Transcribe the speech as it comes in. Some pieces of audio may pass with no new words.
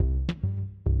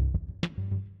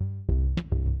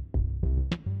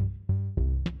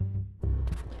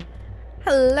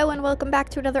Hello and welcome back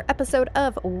to another episode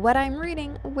of What I'm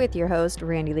Reading with your host,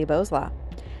 Randy Lee Boslaw.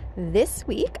 This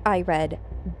week I read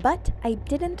But I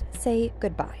Didn't Say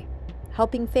Goodbye,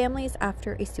 Helping Families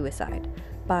After a Suicide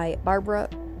by Barbara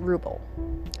Rubel.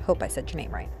 Hope I said your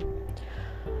name right.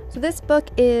 So this book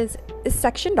is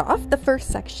sectioned off. The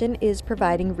first section is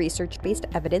providing research-based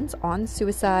evidence on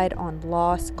suicide, on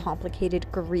loss,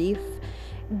 complicated grief,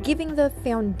 giving the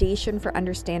foundation for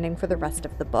understanding for the rest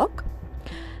of the book.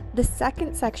 The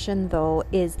second section, though,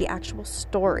 is the actual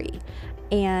story,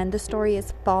 and the story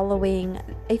is following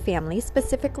a family,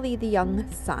 specifically the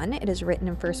young son. It is written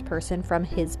in first person from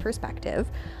his perspective,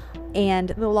 and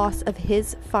the loss of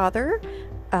his father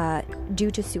due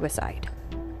to suicide.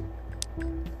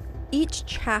 Each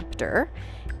chapter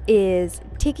is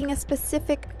taking a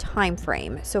specific time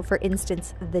frame. So, for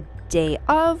instance, the day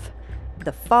of,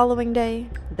 the following day,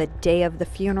 the day of the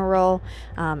funeral,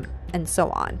 and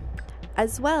so on.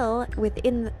 As well, at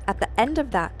the end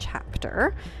of that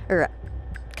chapter, or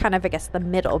kind of, I guess, the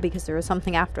middle, because there was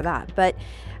something after that, but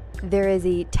there is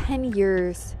a 10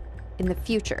 years in the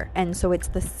future. And so it's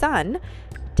the son,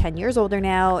 10 years older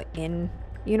now, in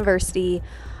university,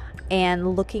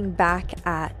 and looking back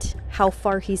at how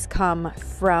far he's come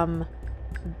from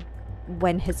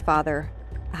when his father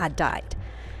had died.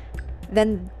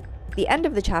 Then the end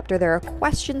of the chapter, there are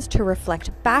questions to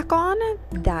reflect back on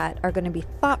that are going to be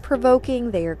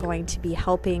thought-provoking. They are going to be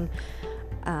helping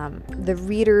the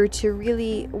reader to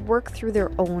really work through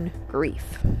their own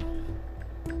grief.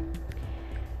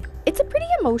 It's a pretty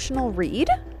emotional read,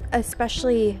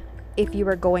 especially if you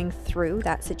are going through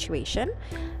that situation.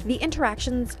 The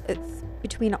interactions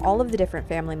between all of the different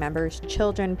family members,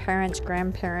 children, parents,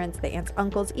 grandparents, the aunts,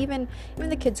 uncles, even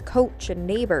the kids' coach and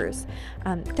neighbors,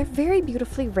 they're very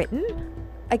beautifully written.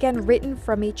 Again, written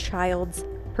from a child's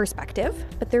perspective,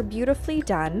 but they're beautifully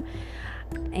done,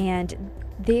 and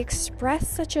they express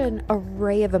such an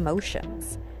array of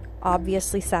emotions.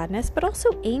 Obviously sadness, but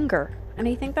also anger. And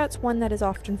I think that's one that is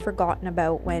often forgotten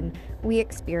about when we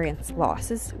experience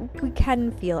loss, is we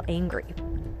can feel angry.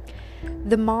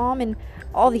 The mom and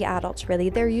all the adults, really,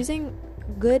 they're using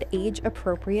good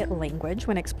age-appropriate language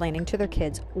when explaining to their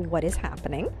kids what is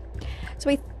happening.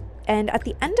 And at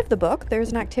the end of the book,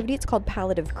 there's an activity. It's called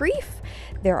Palliative Grief.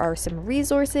 There are some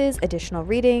resources, additional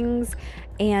readings,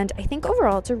 and I think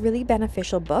overall it's a really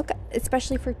beneficial book,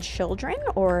 especially for children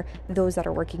or those that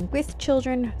are working with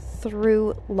children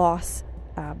through loss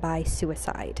by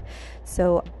suicide.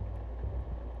 So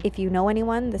if you know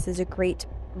anyone, this is a great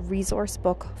resource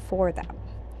book for them.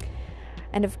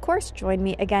 And of course, join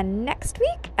me again next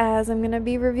week as I'm going to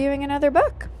be reviewing another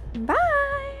book. Bye!